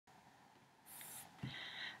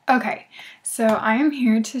Okay, so I am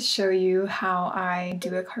here to show you how I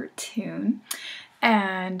do a cartoon,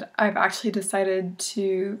 and I've actually decided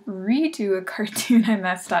to redo a cartoon I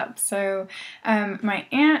messed up. So my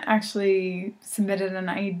aunt actually submitted an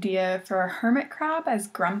idea for a hermit crab as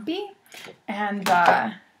Grumpy, and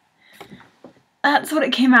that's what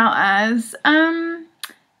it came out as.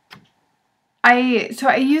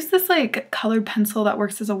 I used this like colored pencil that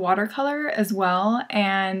works as a watercolor as well,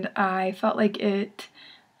 and I felt like it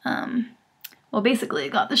well, basically,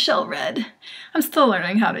 it got the shell red. I'm still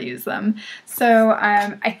learning how to use them. So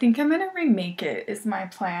I think I'm going to remake it is my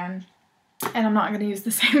plan. And I'm not going to use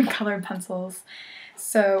the same colored pencils.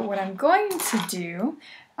 So what I'm going to do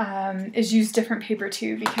is use different paper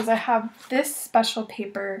too, because I have this special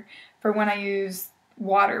paper for when I use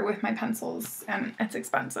water with my pencils, and it's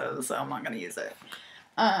expensive, so I'm not going to use it.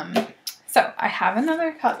 So I have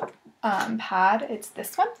another pad. It's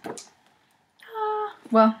this one.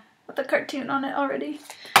 Well, with a cartoon on it already,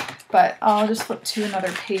 but I'll just flip to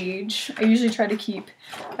another page. I usually try to keep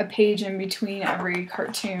a page in between every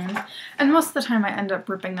cartoon, and most of the time I end up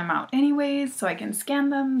ripping them out anyways so I can scan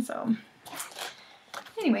them. So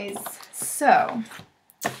anyways, so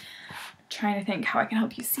trying to think how I can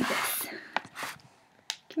help you see this.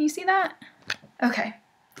 Can you see that? Okay.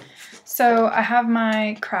 So I have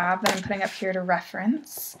my crab that I'm putting up here to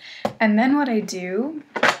reference, and then what I do,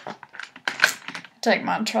 take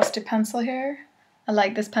my trusty pencil here. I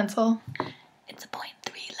like this pencil. It's a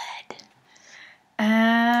 0.3 lead.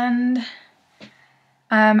 And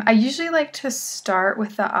I usually like to start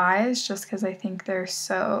with the eyes just because I think they're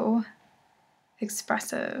so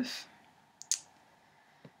expressive.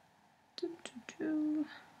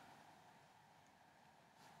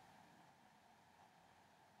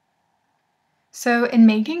 So in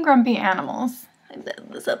making grumpy animals, I bend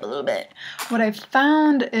this up a little bit. What I've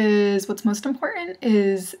found is what's most important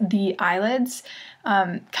is the eyelids,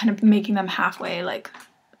 kind of making them halfway, like,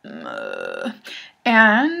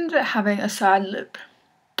 and having a side lip.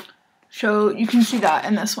 So you can see that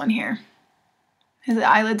in this one here. His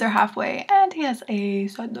eyelids are halfway, and he has a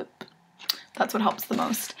side lip. That's what helps the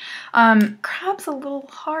most. Crab's a little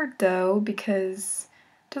hard though, because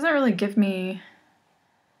it doesn't really give me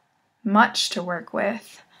much to work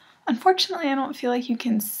with. Unfortunately, I don't feel like you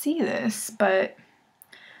can see this, but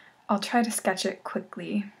I'll try to sketch it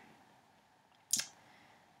quickly.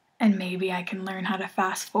 And maybe I can learn how to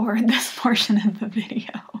fast forward this portion of the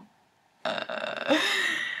video.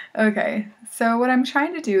 Okay, so what I'm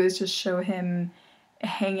trying to do is just show him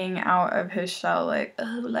hanging out of his shell like,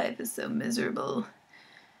 oh, life is so miserable.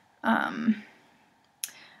 On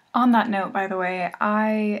that note, by the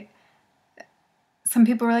way, some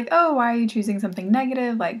people were like, oh, why are you choosing something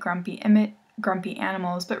negative like grumpy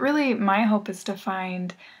animals? But really, my hope is to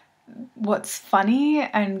find what's funny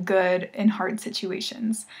and good in hard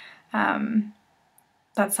situations.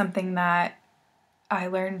 That's something that I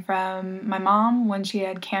learned from my mom when she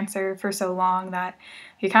had cancer for so long, that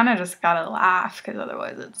you kind of just gotta laugh because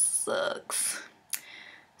otherwise it sucks.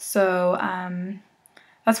 So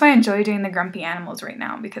that's why I enjoy doing the grumpy animals right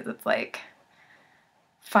now, because it's like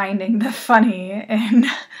finding the funny in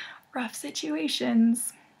rough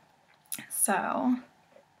situations. So,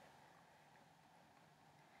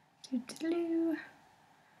 I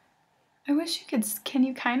wish you could, can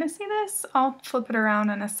you kind of see this? I'll flip it around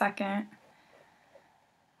in a second.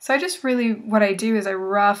 So I just really, what I do is I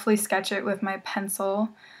roughly sketch it with my pencil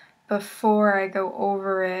before I go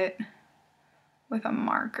over it with a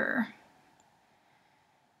marker.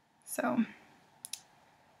 So,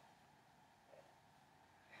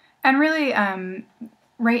 and really,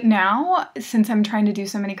 right now, since I'm trying to do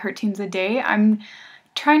so many cartoons a day, I'm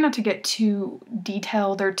trying not to get too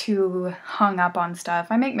detailed or too hung up on stuff.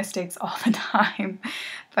 I make mistakes all the time,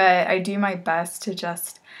 but I do my best to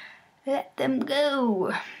just let them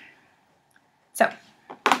go. So,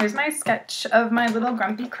 here's my sketch of my little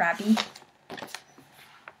grumpy crabby.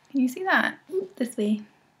 Can you see that? Oop, this way.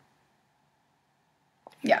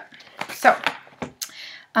 Yeah. So,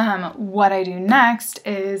 what I do next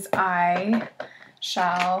is I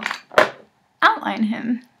shall outline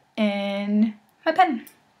him in my pen.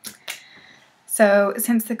 So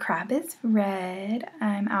since the crab is red,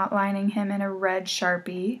 I'm outlining him in a red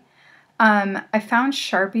Sharpie. I found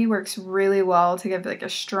Sharpie works really well to give like a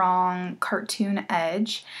strong cartoon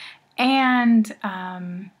edge, and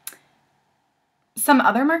some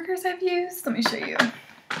other markers I've used, let me show you,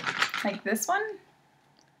 like this one.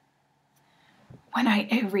 When I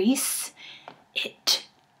erase, it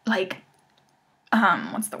like,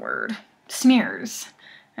 what's the word? Smears,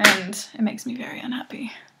 and it makes me very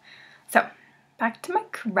unhappy. So, back to my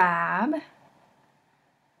crab.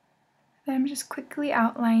 then I'm just quickly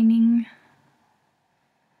outlining.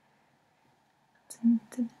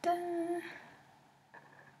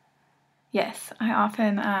 Yes, I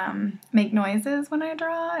often make noises when I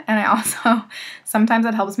draw, and I also, sometimes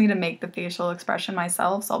it helps me to make the facial expression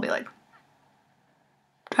myself, so I'll be like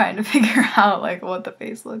trying to figure out like what the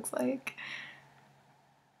face looks like.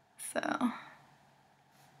 So,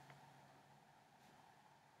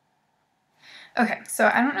 okay, so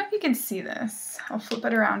I don't know if you can see this. I'll flip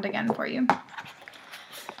it around again for you.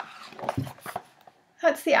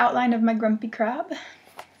 That's the outline of my grumpy crab.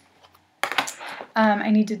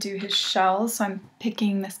 I need to do his shell, so I'm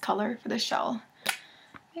picking this color for the shell.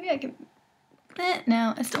 Maybe I can,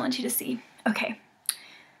 no, I still want you to see. Okay,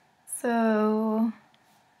 so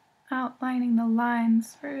outlining the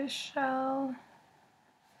lines for his shell.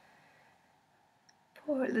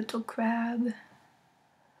 Poor little crab,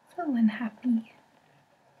 so unhappy.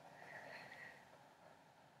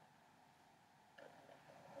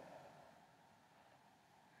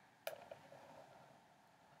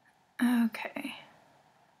 Okay.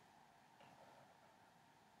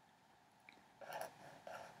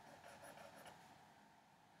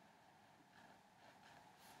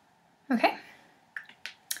 Okay.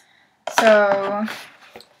 So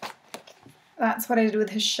that's what I did with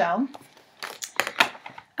his shell.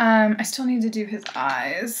 I still need to do his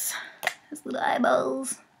eyes. His little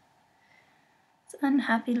eyeballs. His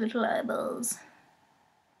unhappy little eyeballs.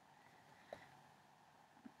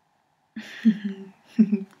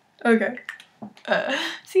 Okay.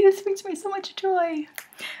 See, this brings me so much joy.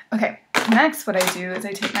 Okay, next what I do is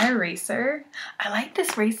I take my eraser. I like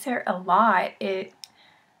this eraser a lot. I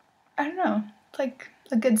don't know, it's like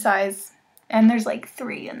a good size. And there's like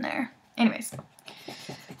 3 in there. Anyways,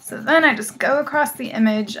 so then I just go across the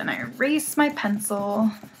image and I erase my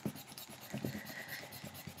pencil.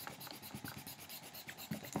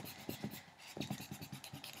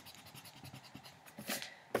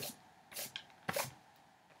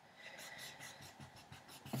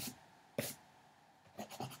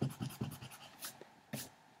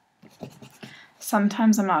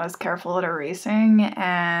 Sometimes I'm not as careful at erasing,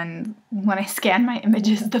 and when I scan my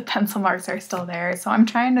images, the pencil marks are still there. So I'm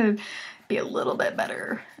trying to be a little bit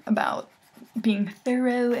better about being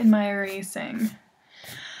thorough in my erasing.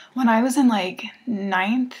 When I was in like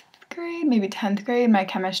 9th grade, maybe 10th grade, my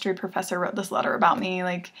chemistry professor wrote this letter about me,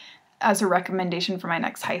 like as a recommendation for my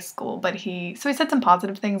next high school. But he said some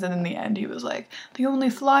positive things, and in the end he was like, the only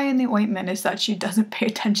fly in the ointment is that she doesn't pay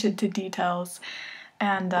attention to details.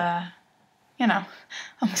 And you know,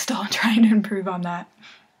 I'm still trying to improve on that.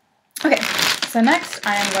 Okay, so next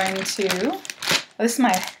I am going to, this is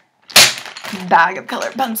my bag of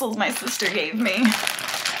colored pencils my sister gave me.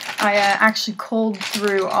 I actually culled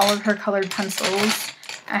through all of her colored pencils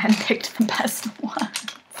and picked the best ones.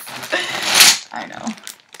 I know.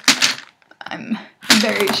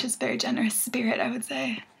 She's very generous spirit, I would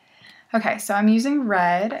say. Okay, so I'm using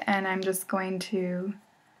red, and I'm just going to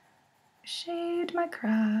shade my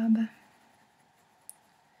crab.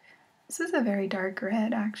 This is a very dark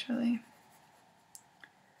red, actually.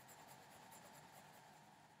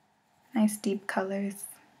 Nice deep colors.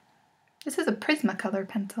 This is a Prismacolor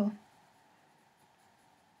pencil.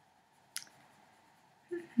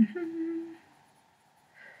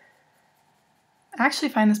 I actually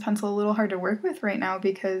find this pencil a little hard to work with right now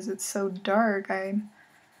because it's so dark. I'm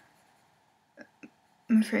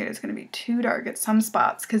afraid it's going to be too dark at some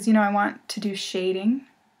spots because, you know, I want to do shading.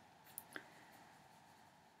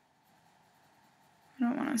 I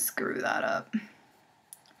don't want to screw that up.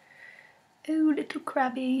 Oh, little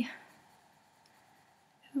crabby.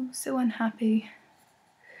 Oh, so unhappy.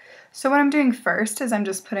 So what I'm doing first is I'm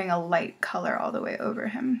just putting a light color all the way over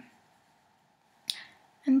him.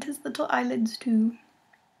 And his little eyelids too.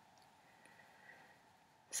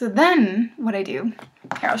 So then what I do,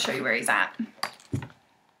 here I'll show you where he's at.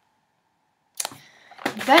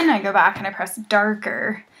 Then I go back and I press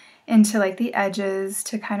darker into like the edges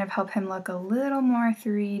to kind of help him look a little more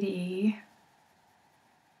 3D.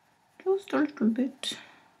 Just a little bit.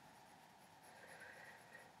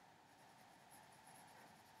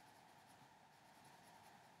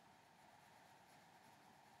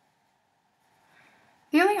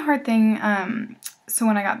 The only hard thing, so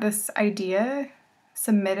when I got this idea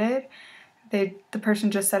submitted, the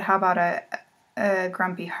person just said, how about a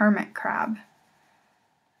grumpy hermit crab?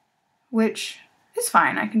 Which is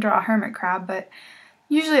fine, I can draw a hermit crab, but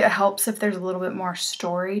usually it helps if there's a little bit more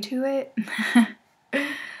story to it.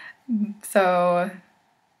 So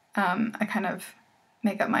I kind of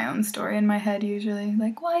make up my own story in my head usually,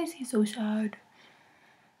 like, why is he so sad?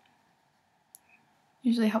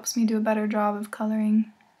 Usually helps me do a better job of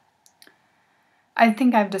coloring. I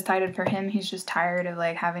think I've decided for him, he's just tired of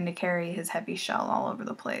like having to carry his heavy shell all over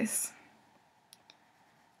the place.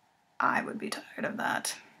 I would be tired of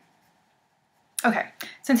that. Okay,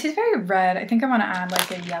 since he's very red, I think I want to add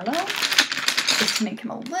like a yellow just to make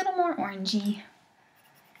him a little more orangey.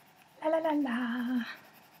 La la la la.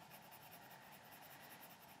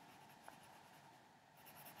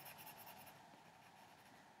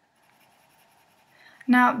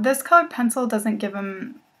 Now, this colored pencil doesn't give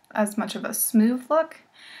him as much of a smooth look,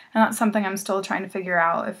 and that's something I'm still trying to figure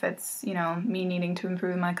out, if it's, you know, me needing to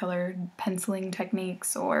improve my colored penciling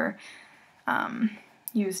techniques or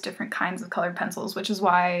use different kinds of colored pencils, which is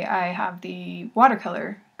why I have the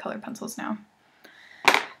watercolor colored pencils now.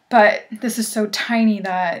 But this is so tiny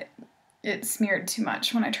that it smeared too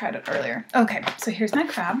much when I tried it earlier. Okay, so here's my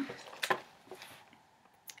crab.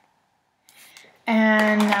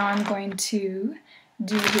 And now I'm going to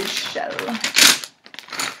do his shell,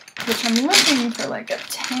 which I'm looking for like a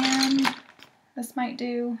tan. This might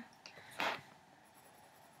do.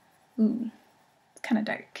 Ooh, it's kind of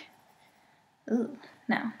dark. Ooh,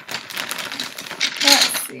 no.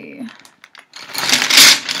 Let's see.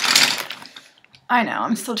 I know,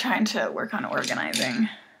 I'm still trying to work on organizing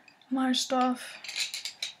my stuff.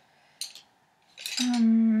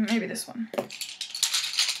 Maybe this one.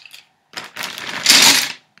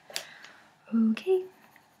 Okay.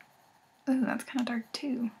 Ooh, that's kind of dark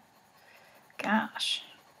too. Gosh.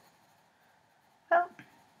 Well,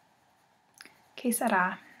 que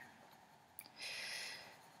será?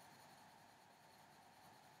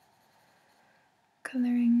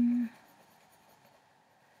 Coloring.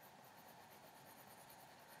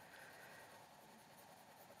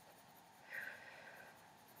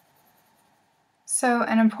 So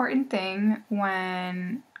an important thing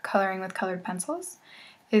when coloring with colored pencils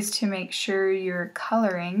is to make sure you're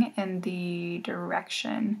coloring in the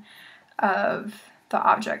direction of the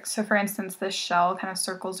object. So for instance, this shell kind of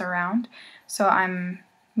circles around, so I'm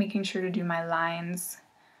making sure to do my lines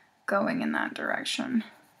going in that direction.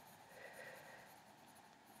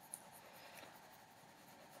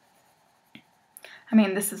 I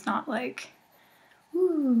mean, this is not like,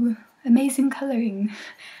 ooh, amazing coloring,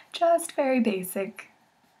 just very basic.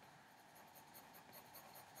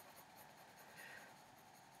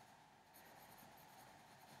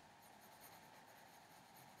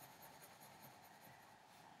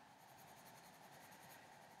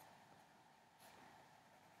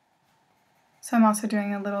 So I'm also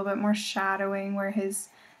doing a little bit more shadowing where his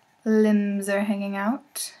limbs are hanging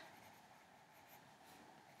out.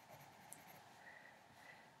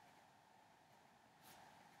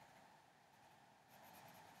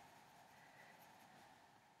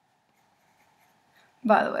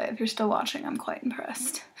 By the way, if you're still watching, I'm quite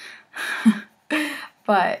impressed.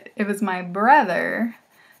 But it was my brother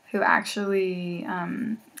who actually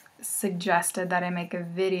suggested that I make a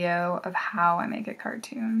video of how I make a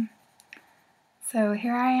cartoon. So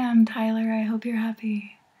here I am, Tyler. I hope you're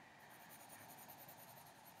happy.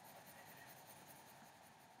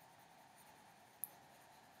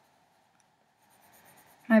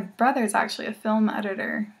 My brother's actually a film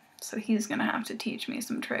editor, so he's gonna have to teach me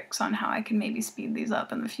some tricks on how I can maybe speed these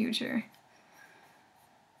up in the future.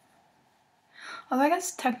 Although I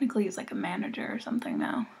guess technically he's like a manager or something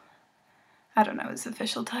now. I don't know his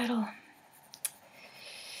official title.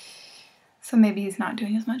 So maybe he's not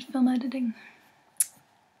doing as much film editing.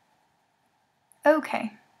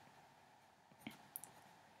 Okay.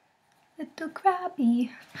 Little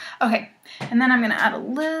crabby. Okay, and then I'm gonna add a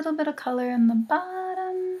little bit of color in the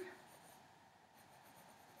bottom.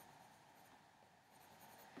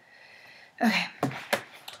 Okay.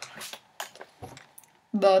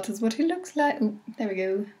 That is what he looks like. Ooh, there we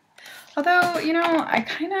go. Although, you know, I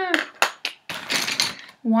kind of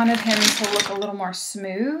wanted him to look a little more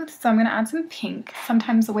smooth, so I'm going to add some pink.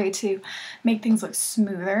 Sometimes the way to make things look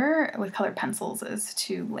smoother with colored pencils is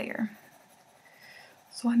to layer.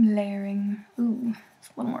 So I'm layering. Ooh, it's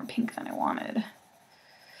a little more pink than I wanted.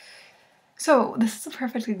 So this is a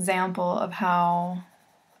perfect example of how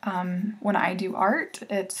when I do art,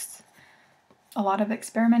 it's a lot of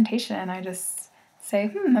experimentation. I just say,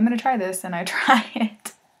 I'm going to try this, and I try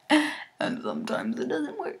it. And sometimes it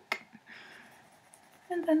doesn't work.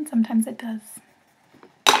 And then sometimes it does.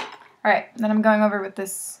 Alright, then I'm going over with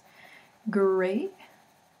this gray.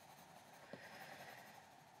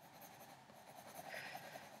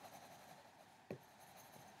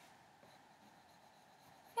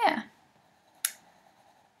 Yeah.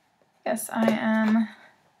 Yes, I am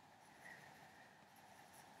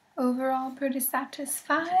overall pretty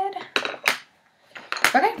satisfied.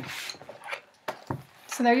 Okay.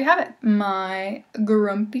 So there you have it, my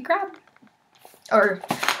grumpy crab. or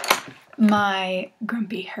my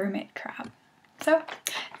grumpy hermit crab. So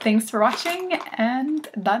thanks for watching, and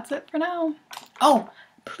that's it for now. Oh,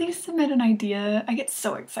 please submit an idea. I get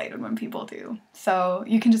so excited when people do. So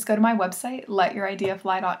you can just go to my website,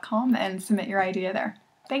 letyourideafly.com, and submit your idea there.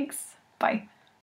 Thanks. Bye.